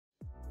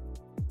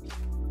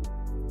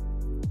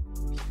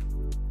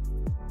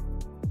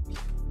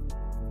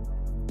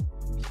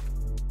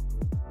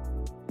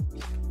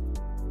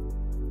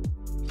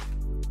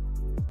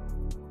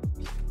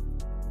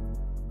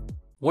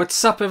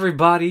What's up,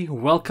 everybody?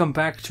 Welcome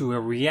back to a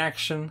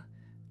reaction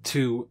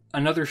to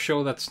another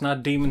show that's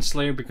not Demon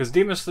Slayer, because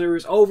Demon Slayer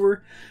is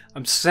over.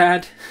 I'm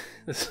sad.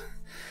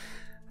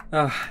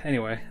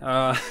 Anyway,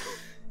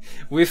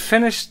 we've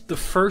finished the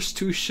first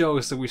two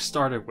shows that we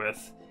started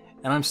with,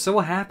 and I'm so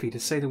happy to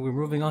say that we're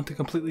moving on to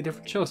completely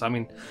different shows. I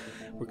mean,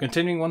 we're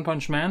continuing One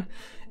Punch Man,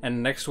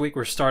 and next week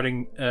we're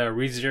starting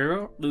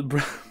ReZero,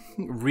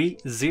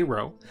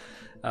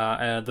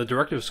 the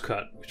director's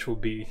cut, which will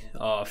be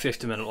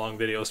 50-minute long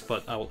videos,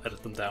 but I will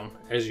edit them down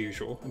as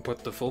usual and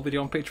put the full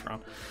video on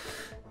Patreon.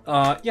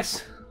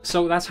 Yes,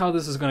 so that's how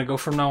this is going to go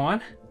from now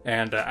on.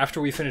 And after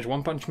we finish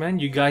One Punch Man,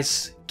 you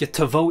guys get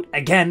to vote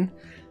again.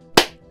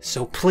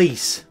 So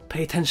please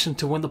pay attention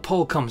to when the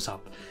poll comes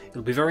up.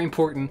 It'll be very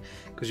important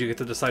because you get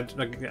to decide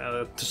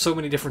to so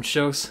many different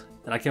shows,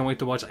 and I can't wait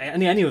to watch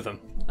any of them.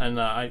 And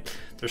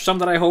there's some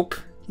that I hope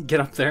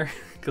get up there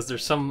because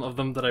there's some of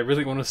them that I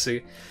really want to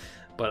see.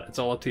 But it's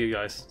all up to you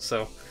guys.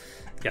 So,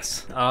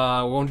 yes,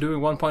 we're doing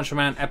One Punch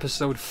Man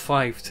episode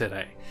 5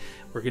 today.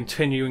 We're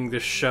continuing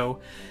this show.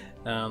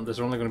 There's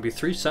only going to be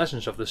 3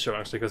 sessions of this show,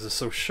 actually, because it's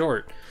so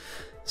short.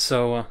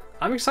 So,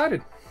 I'm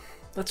excited.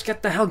 Let's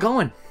get the hell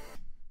going.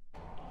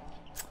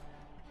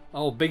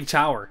 Oh, big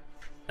tower.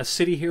 A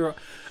city hero.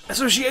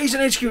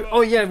 Association HQ!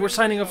 Oh yeah, we're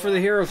signing up for the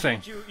hero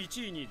thing.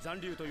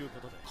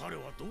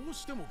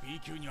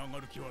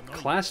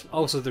 Class?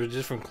 Oh, so they're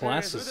different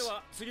classes.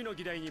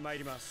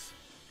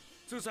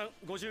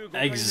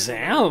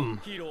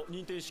 Exam?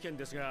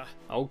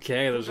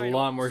 Okay, there's a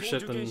lot more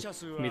shit than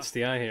meets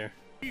the eye here.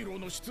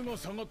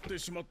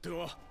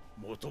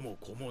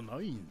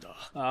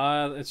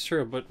 It's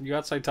true, but you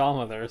got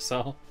Saitama there,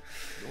 so...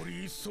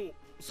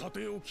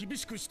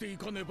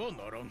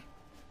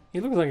 He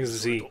looks like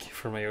Zeke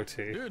from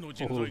AOT. A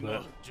little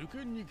bit.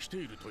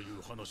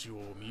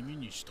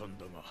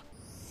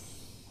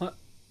 What?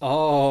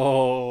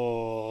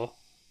 Oh...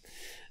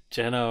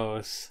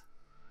 Genos.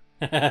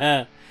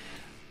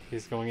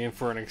 He's going in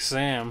for an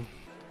exam.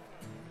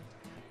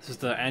 This is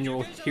the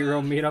annual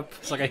hero meetup.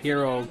 It's like a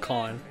hero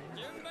con.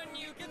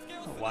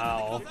 Oh,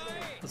 wow.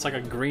 It's like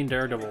a Green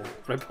Daredevil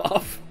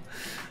ripoff.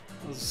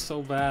 That was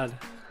so bad.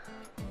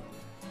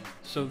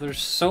 So there's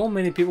so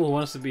many people who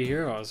want us to be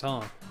heroes,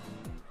 huh?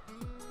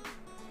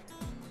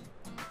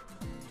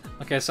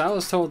 Okay, so I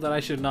was told that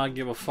I should not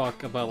give a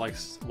fuck about, like,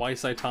 why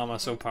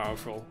Saitama's so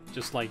powerful.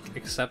 Just, like,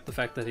 accept the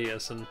fact that he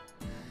is and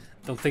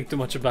don't think too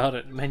much about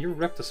it. Man, you're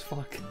ripped as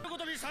fuck.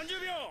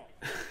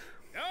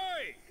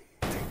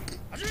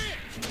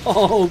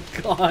 Oh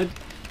god.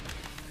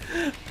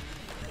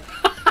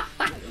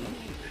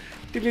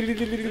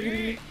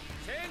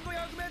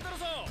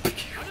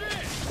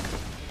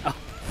 Oh,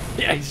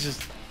 yeah, he's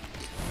just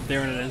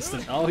there in an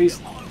instant. Oh, he's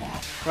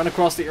run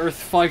across the earth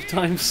 5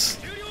 times.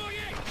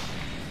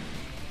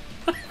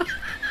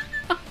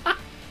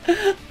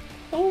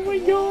 Oh my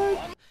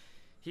god.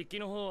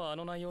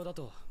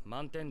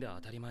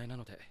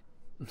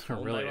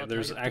 Really,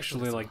 there's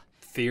actually like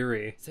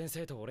theory.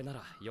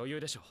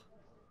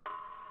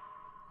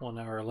 1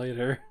 hour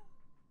later.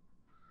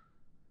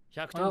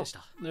 Well,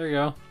 there you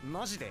go.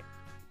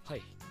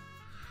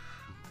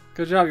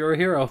 Good job, you're a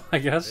hero, I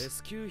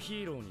guess.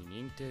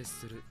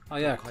 Oh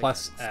yeah,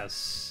 class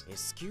S.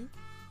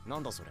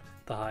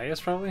 The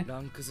highest, probably?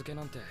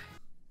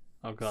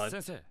 Oh god.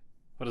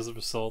 What is the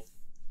result?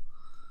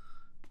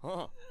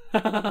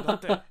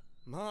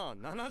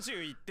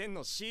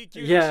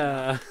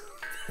 Yeah.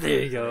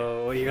 There you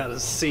go, you got a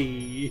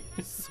C.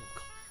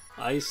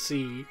 I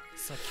see.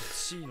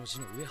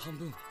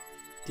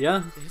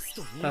 Yeah,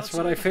 that's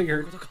what I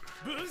figured.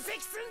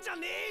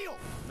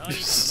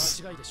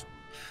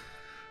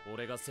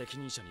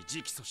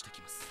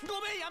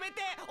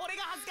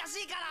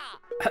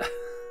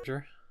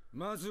 Sure.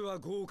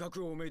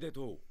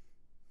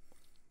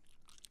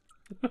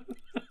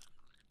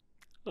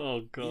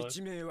 Oh god.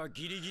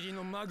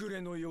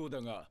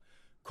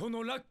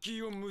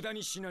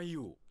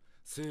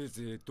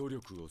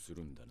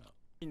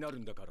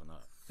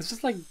 This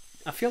is like,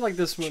 I feel like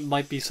this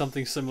might be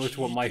something similar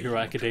to what My Hero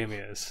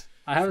Academia is.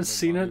 I haven't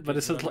seen it, but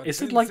is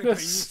it like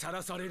this?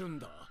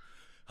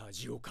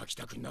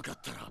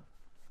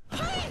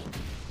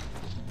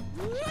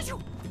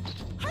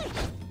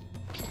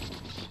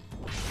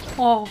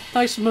 Oh,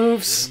 nice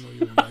moves!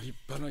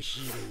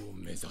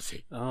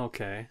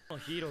 Okay.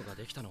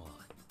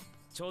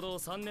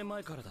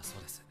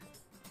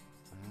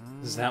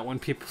 Is that when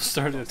people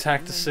started to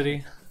attack the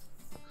city?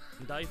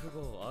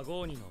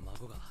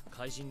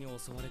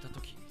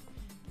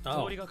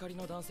 Oh.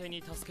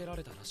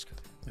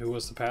 Who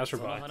was the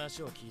passerby? Huh.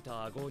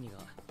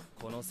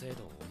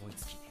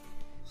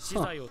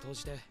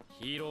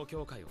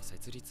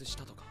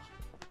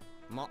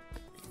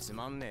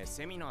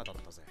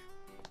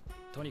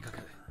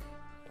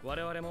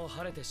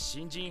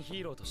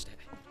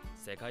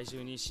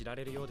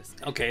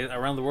 Okay,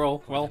 around the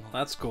world. Well,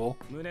 that's cool.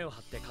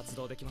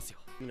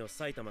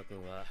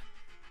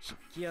 筆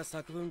記や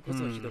作文こ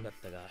そひどかっ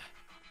たが、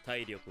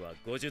体力は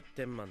50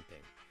点満点。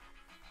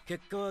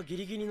結果はギ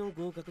リギリの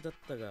合格だっ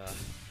たが、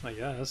I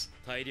guess.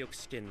 体力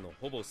試験の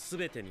ほぼ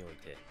全てにおい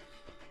て、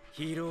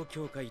ヒーロー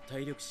協会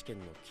体力試験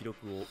の記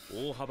録を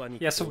大幅に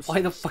Yeah, so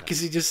why the fuck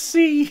is he just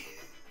C?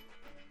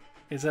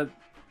 Is that...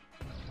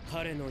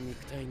 彼の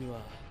肉体に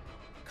は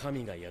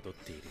神が宿っ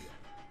ている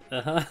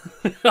よ。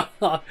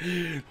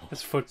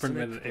His footprint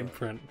made an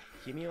imprint.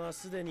 君は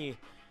すでに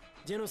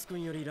ジェノス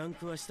君よりラン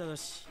クは下だ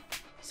し、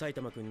埼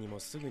玉君に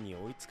もすぐに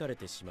追いつかれ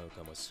てしまう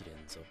かもしれん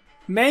ぞ。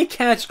May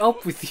catch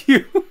up with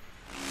you.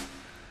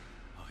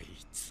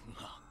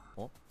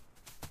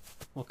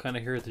 What kind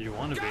of hero do you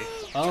want to be?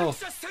 Oh.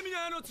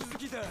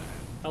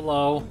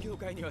 Hello. 業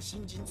界には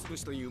新人潰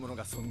しというもの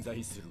が存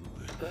在する。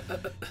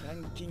ラ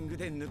ンキング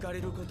で抜かれ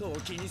ることを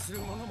気にする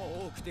もの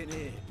も多くて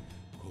ね。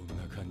こんな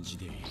感じ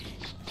で。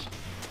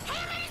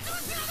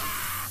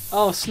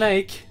Oh,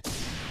 Snake.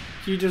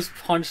 You just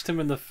punched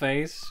him in the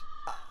face.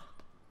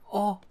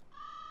 Oh.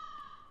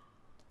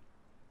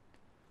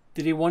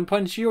 Did he one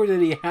punch you or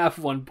did he half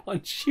one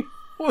punch you?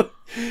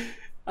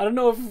 I don't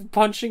know if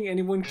punching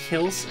anyone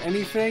kills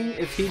anything.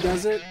 If he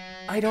does it,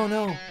 I don't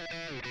know.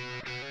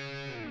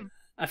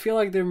 I feel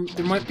like there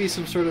might be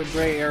some sort of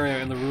gray area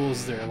in the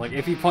rules there. Like,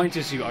 if he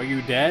punches you, are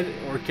you dead,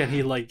 or can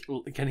he limit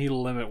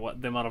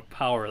the amount of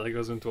power that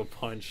goes into a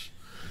punch?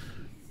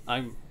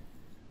 I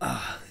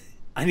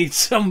need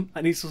some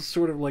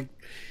sort of like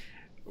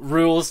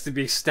rules to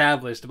be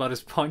established about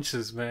his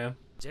punches, man.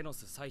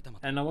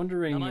 And I'm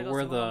wondering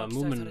where the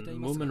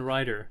Moomin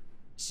Rider,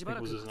 I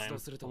think was his name.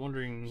 I'm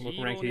wondering what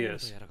rank he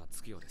is.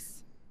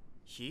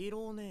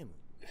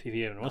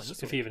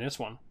 If he even is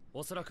one.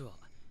 Oh.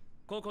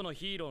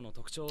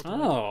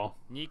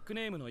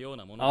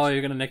 Oh,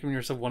 you're gonna nickname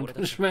yourself One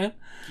Punch Man?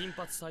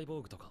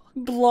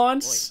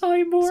 Blonde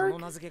cyborg?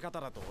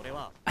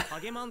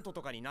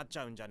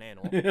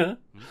 Yeah.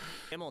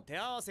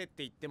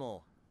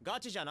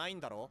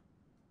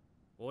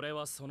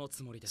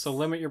 So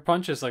limit your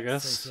punches, I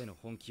guess.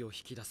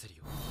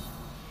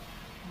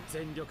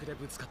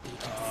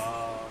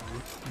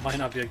 Might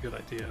not be a good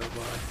idea,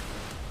 but...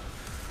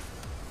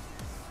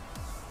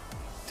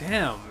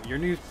 Damn, your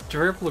new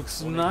drip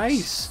looks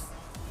nice!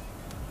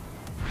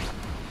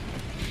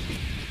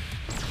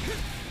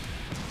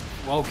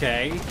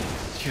 Okay,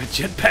 your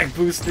jetpack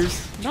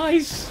boosters,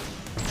 nice!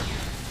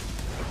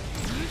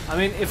 I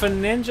mean, if a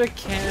ninja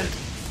can't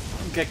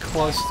get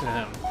close to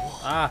him...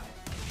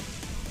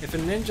 If a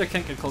ninja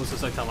can't get close to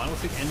Saitama, I don't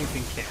think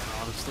anything can,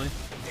 honestly.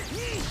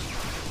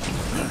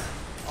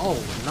 Oh,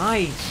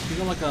 nice! You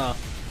got like a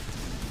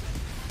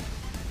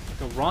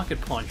rocket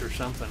punch or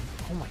something.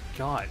 Oh my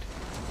god.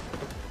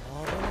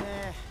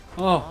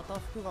 Oh.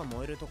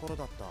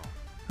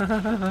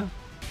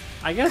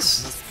 I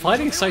guess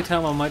fighting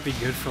Saitama might be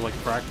good for like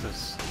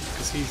practice,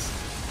 because he's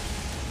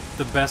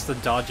the best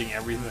at dodging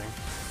everything.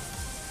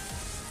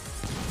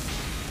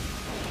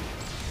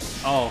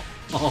 Oh.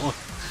 Oh.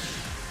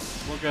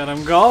 Look at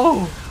him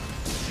go!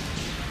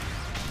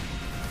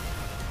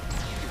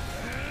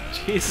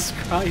 Jesus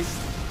Christ.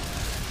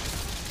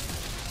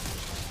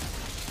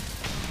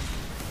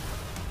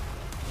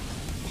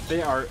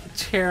 They are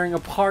tearing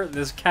apart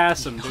this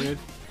chasm, dude.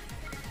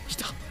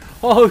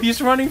 Oh,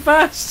 he's running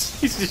fast!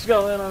 He's just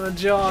going on a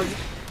jog.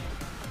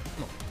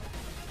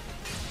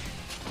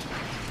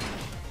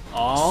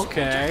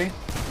 Okay.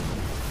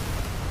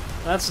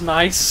 That's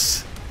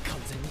nice.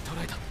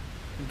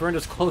 He burned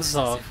his clothes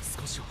off.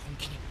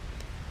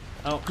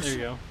 Oh, there you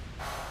go.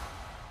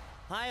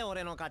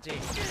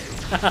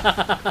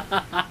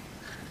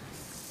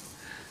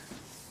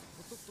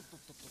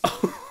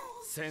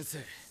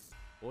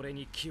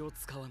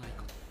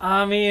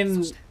 I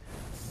mean...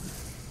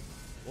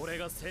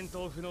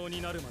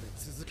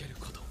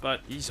 But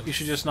you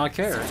should just not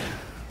care.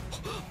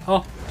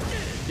 Oh,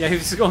 yeah, if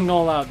he's going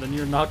all out, then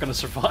you're not gonna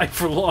survive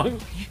for long.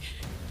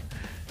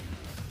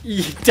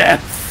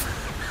 Death!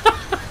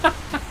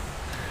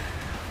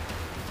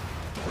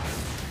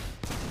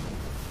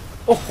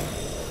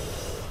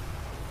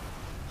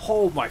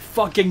 Oh my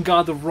fucking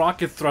god, the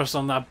rocket thrust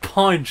on that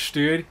punch,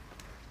 dude.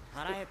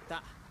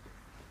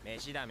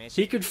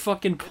 He could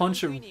fucking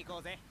punch a...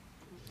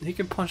 He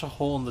could punch a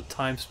hole in the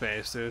time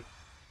space, dude.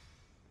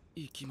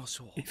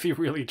 If he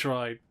really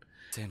tried.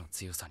 I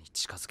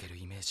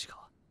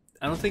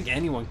don't think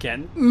anyone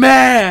can.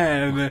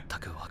 Man!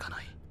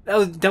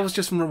 That was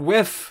just from a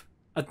whiff.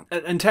 An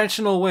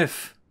intentional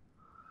whiff.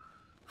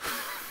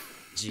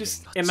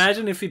 Just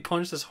imagine if he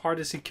punched as hard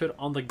as he could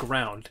on the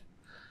ground.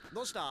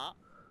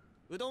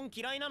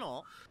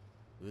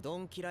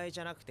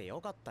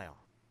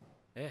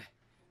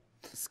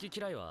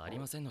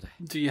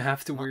 Do you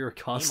have to wear your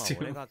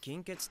costume?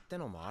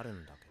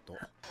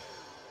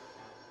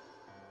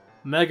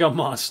 Mega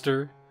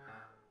Monster.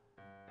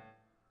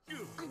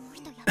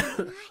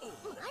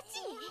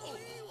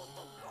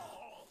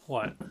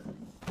 What?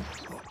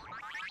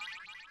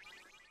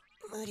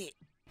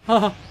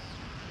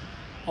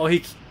 Oh,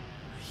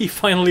 he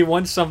finally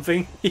won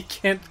something. He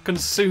can't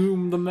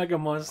consume the Mega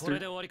Monster.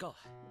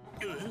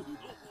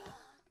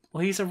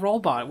 Well, he's a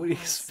robot. What do you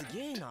expect?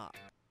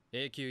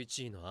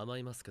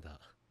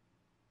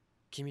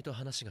 君と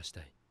話がし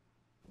たい。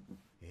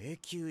永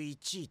久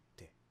1位っ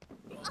て。甘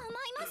い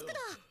マスクだ。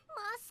マ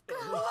スク。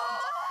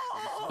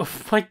 Oh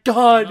my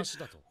god! What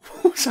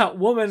was that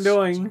woman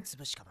doing? I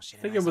潰しかもし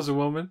れ think ない it was ぞ a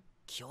woman.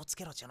 気をつ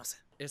けろジャノ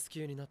ス。 S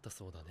級になった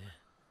そうだね。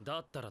だ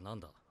ったらなん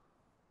だ。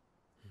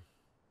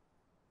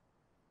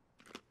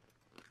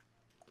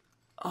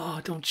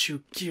 Oh, don't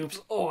shoot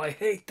cubes. Oh, I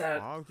hate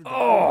that.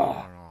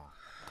 Oh!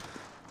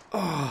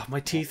 Oh, my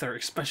teeth are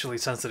especially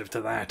sensitive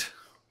to that.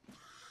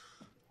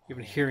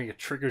 Even hearing it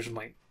triggers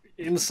my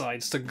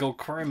insides to go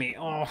crimey.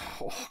 Oh,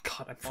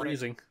 god, I'm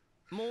freezing.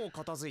 もう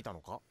片付いたの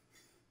か。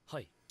は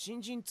い。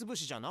新人潰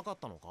しじゃなかっ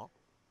たのか。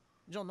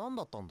じゃあ何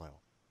だったんだよ。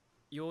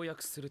要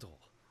約すると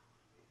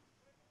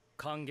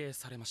歓迎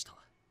されました。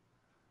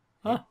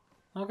 Huh?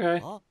 Okay.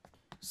 あ、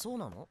そう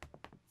なの。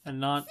 And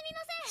not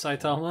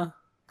Saitama?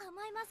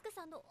 甘いマスク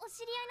さんのお知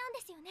り合いなんで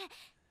すよね。握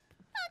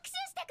手し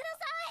てくだ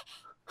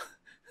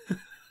さい。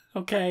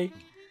 Okay.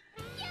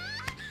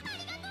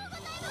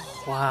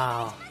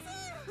 Wow.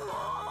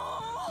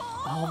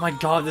 Oh my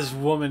god, this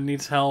woman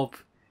needs help.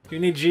 You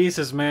need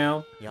Jesus,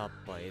 man. やっ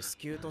ぱ S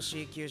級と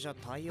C 級じゃ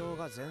対応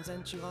が全然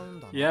違うん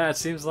だな。 Yeah, it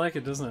seems like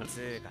it, doesn't it?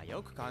 つうか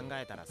よく考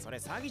えたらそれ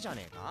詐欺じゃ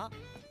ねえか。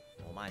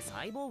お前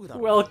サイボーグだ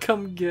ろ。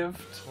 Welcome gift.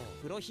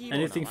 プロヒーロー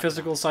な Anything わけだ。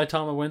 physical,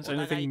 Saitama wins.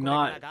 Anything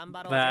not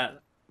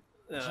that,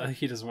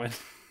 he doesn't win.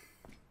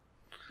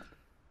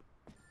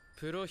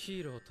 プロ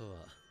ヒーローとは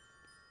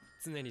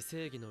常に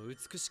正義の美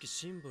しき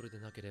シンボルで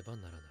なければ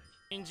ならない。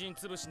新人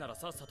潰しなら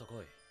さっさと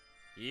来い。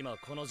今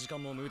この時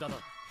間も無駄だ。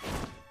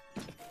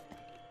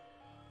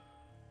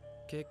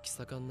血気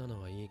盛んな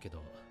のはいいけ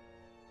ど、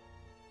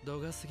度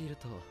が過ぎる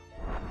と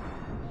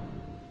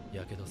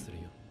やけどする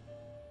よ。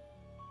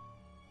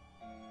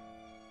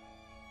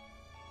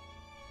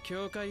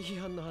教会批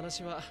判の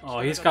話は。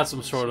 Oh, he's got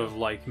some sort of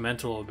like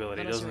mental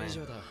ability, doesn't he?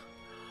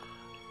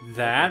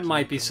 That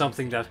might be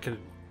something that can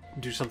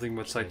do something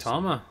with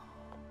Saitama.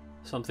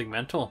 Something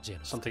mental,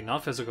 something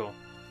not physical.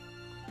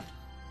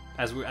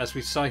 As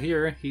we saw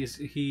here,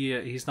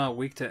 he's not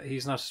weak to,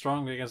 he's not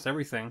strong against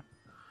everything.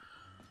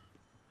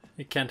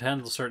 He can't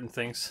handle certain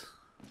things,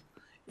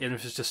 even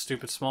if it's just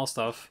stupid small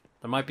stuff.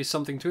 There might be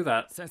something to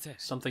that,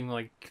 something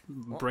like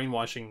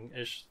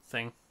brainwashing-ish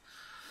thing.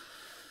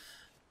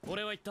 I'll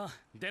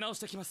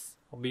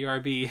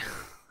BRB.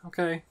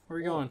 Okay, where are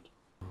we going?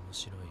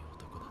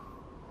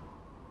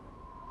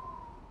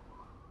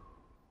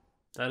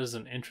 That is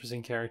an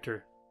interesting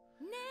character.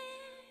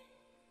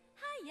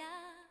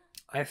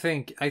 I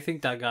think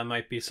that guy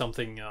might be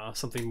something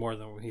something more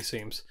than what he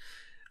seems.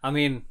 I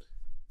mean,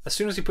 as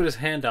soon as he put his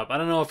hand up, I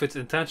don't know if it's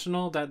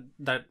intentional that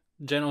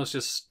Genos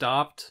just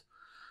stopped,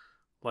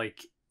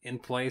 like in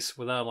place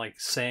without like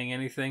saying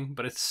anything,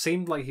 but it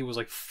seemed like he was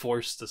like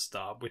forced to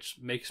stop, which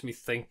makes me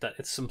think that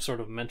it's some sort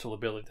of mental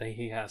ability that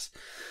he has.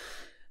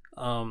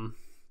 I'm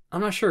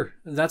not sure.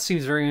 That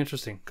seems very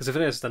interesting, because if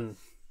it is, then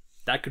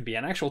that could be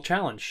an actual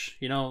challenge.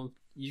 You know,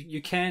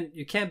 you can't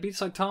beat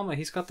Saitama.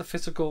 He's got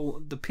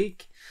the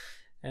peak,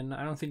 and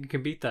I don't think you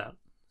can beat that.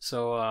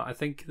 So I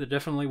think there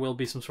definitely will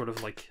be some sort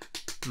of like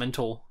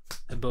mental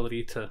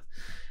ability to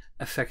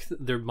affect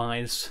their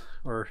minds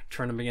or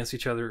turn them against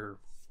each other or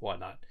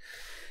whatnot.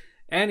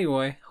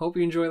 Anyway, hope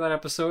you enjoyed that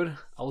episode.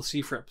 I will see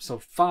you for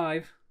episode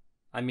 6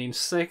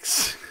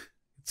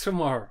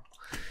 tomorrow.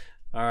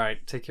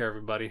 Alright, take care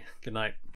everybody. Good night.